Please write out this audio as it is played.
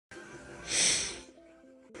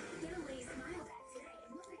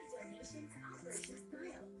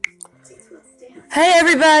Hey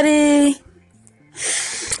everybody,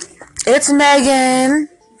 it's Megan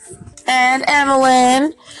and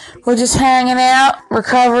Emmeline. We're just hanging out,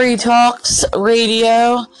 Recovery Talks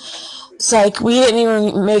Radio. It's like we didn't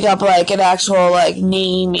even make up like an actual like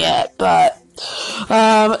name yet, but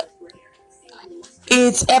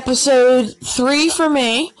it's episode 3 for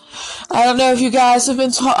me. I don't know if you guys have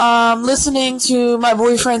been listening to my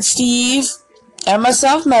boyfriend Steve and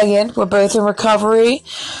myself, Megan. We're both in recovery.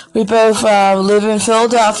 We both live in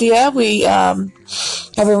Philadelphia. We have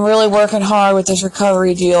been really working hard with this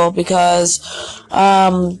recovery deal because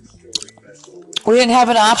we didn't have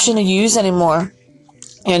an option to use anymore.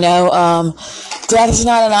 You know, death is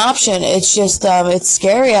not an option. It's just, it's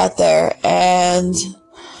scary out there. And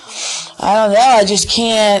I don't know, I just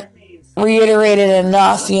can't reiterate it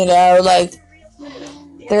enough, you know, like,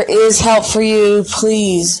 there is help for you,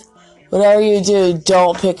 please. Whatever you do,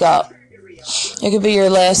 don't pick up. It could be your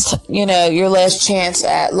last, your last chance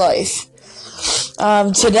at life.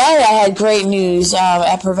 Today I had great news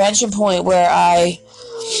at Prevention Point where I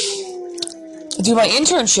do my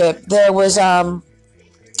internship. There was 20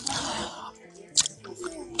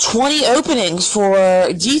 openings for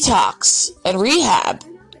detox and rehab.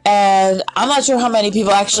 And I'm not sure how many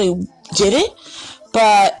people actually did it,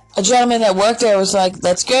 but a gentleman that worked there was like,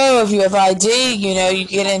 let's go. If you have ID, you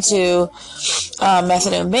get into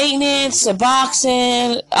methadone maintenance,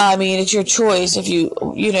 Suboxone. I mean, it's your choice if you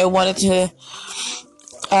wanted to,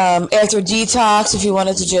 after detox, if you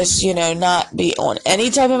wanted to just, not be on any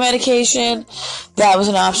type of medication, that was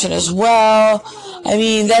an option as well. I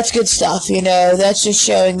mean, that's good stuff, that's just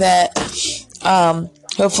showing that,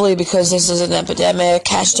 hopefully because this is an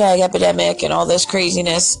epidemic, #epidemic and all this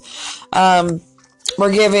craziness,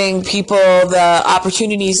 we're giving people the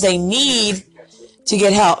opportunities they need to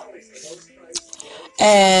get help.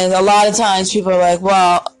 And a lot of times people are like,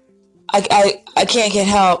 well, I can't get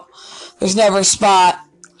help. There's never a spot.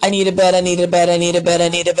 I need a bed,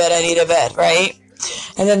 right?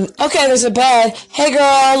 And then, okay, there's a bed. Hey,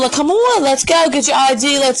 girl, look, come on, let's go. Get your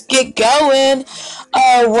ID. Let's get going.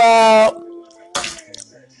 Oh, well,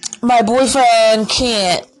 my boyfriend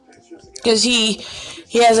can't because he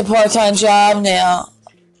has a part-time job now,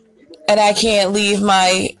 and I can't leave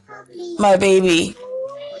my baby,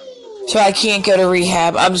 so I can't go to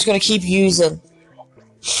rehab. I'm just going to keep using.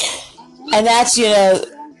 And that's,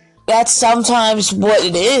 that's sometimes what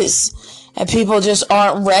it is. And people just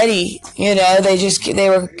aren't ready, they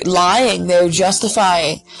were lying, they were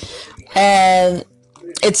justifying. And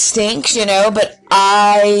it stinks, but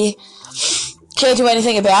I can't do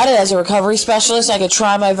anything about it as a recovery specialist. I could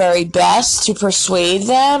try my very best to persuade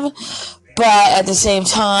them, but at the same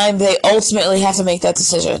time, they ultimately have to make that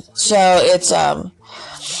decision. So it's,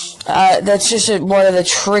 that's just one of the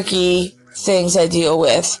tricky things I deal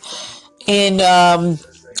with in,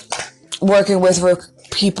 working with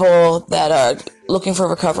people that are looking for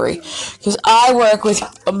recovery, because I work with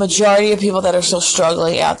a majority of people that are still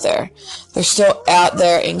struggling out there. They're still out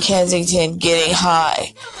there in Kensington getting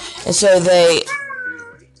high, and so they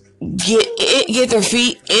get their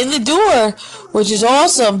feet in the door, which is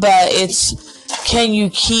awesome, but it's, can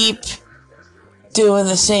you keep doing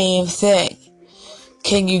the same thing?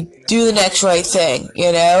 Can you do the next right thing,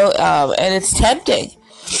 and it's tempting.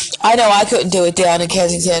 I know I couldn't do it down in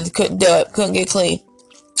Kensington. Couldn't do it. Couldn't get clean.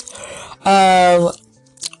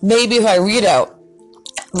 Maybe if I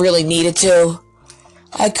really needed to,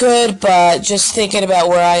 I could, but just thinking about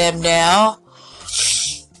where I am now,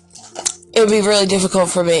 it would be really difficult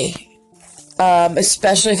for me.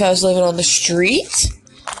 Especially if I was living on the street.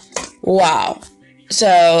 Wow.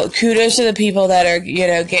 So, kudos to the people that are,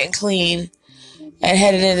 getting clean and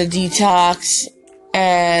headed into detox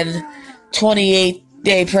and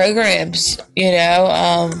 28-day programs,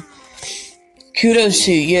 kudos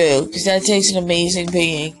to you, because that takes an amazing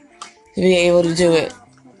being to be able to do it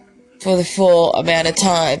for the full amount of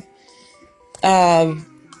time. I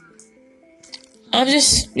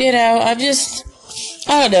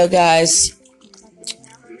don't know, guys.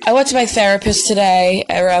 I went to my therapist today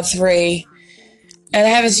at around 3, and I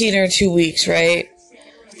haven't seen her in 2 weeks, right?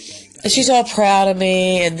 And she's all proud of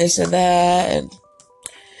me and this and that, and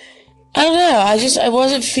I don't know, I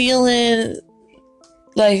wasn't feeling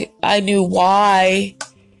like I knew why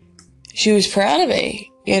she was proud of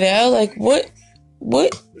me, like, what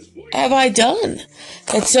have I done?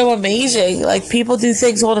 It's so amazing. Like, people do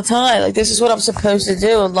things all the time. Like, this is what I'm supposed to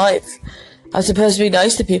do in life. I'm supposed to be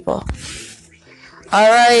nice to people.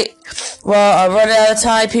 Alright, well, I'm running out of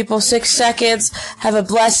time, people. 6 seconds. Have a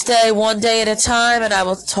blessed day, one day at a time, and I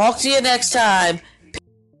will talk to you next time.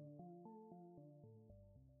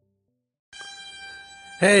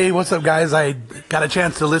 Hey, what's up, guys? I got a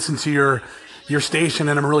chance to listen to your station,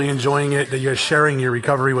 and I'm really enjoying it. That you're sharing your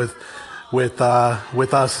recovery with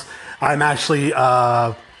us. I'm actually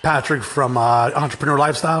Patrick from Entrepreneur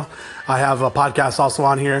Lifestyle. I have a podcast also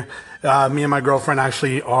on here. Me and my girlfriend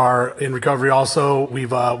actually are in recovery. Also,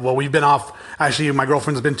 we've been off. Actually, my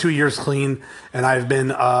girlfriend's been 2 years clean, and I've been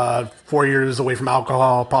 4 years away from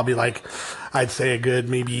alcohol. Probably like I'd say a good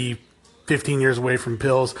maybe 15 years away from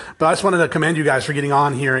pills. But I just wanted to commend you guys for getting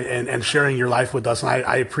on here and sharing your life with us. And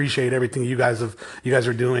I appreciate everything you guys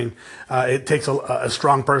are doing. It takes a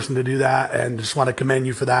strong person to do that, and just want to commend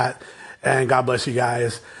you for that. And God bless you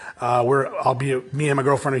guys. Me and my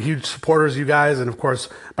girlfriend are huge supporters of you guys. And of course,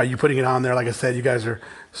 by you putting it on there, like I said, you guys are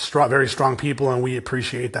very strong people, and we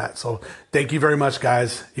appreciate that. So thank you very much,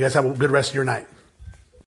 guys. You guys have a good rest of your night.